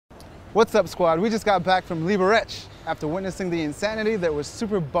What's up, squad? We just got back from Liberec after witnessing the insanity that was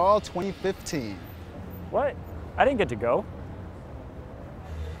Super Bowl 2015. What? I didn't get to go.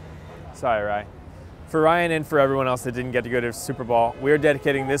 Sorry, Ryan. For Ryan and for everyone else that didn't get to go to Super Bowl, we are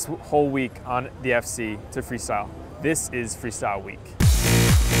dedicating this whole week on theFC to freestyle. This is Freestyle Week.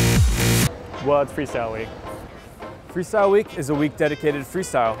 Well, it's Freestyle Week. Freestyle Week is a week dedicated to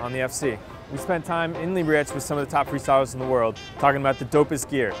freestyle on theFC. We spent time in Liberec with some of the top freestylers in the world, talking about the dopest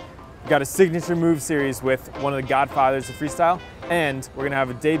gear. We got a signature move series with one of the godfathers of freestyle, and we're gonna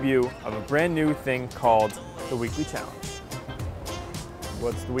have a debut of a brand new thing called the Weekly Challenge.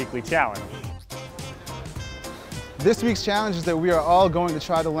 What's the weekly challenge? This week's challenge is that we are all going to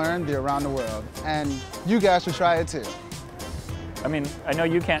try to learn the around the world, and you guys should try it too. I mean, I know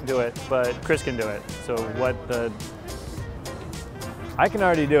you can't do it, but Chris can do it. So I can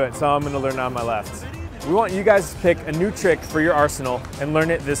already do it, so I'm gonna learn on my left. We want you guys to pick a new trick for your arsenal and learn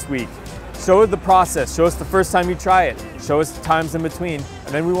it this week. Show us the process, show us the first time you try it, show us the times in between, and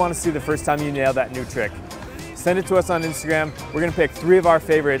then we want to see the first time you nail that new trick. Send it to us on Instagram. We're gonna pick 3 of our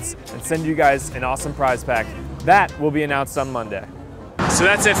favorites and send you guys an awesome prize pack. That will be announced on Monday. So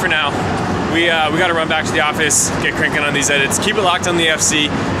that's it for now. We gotta run back to the office, get cranking on these edits. Keep it locked on the FC,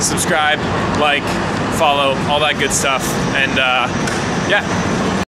 subscribe, like, follow, all that good stuff. And yeah.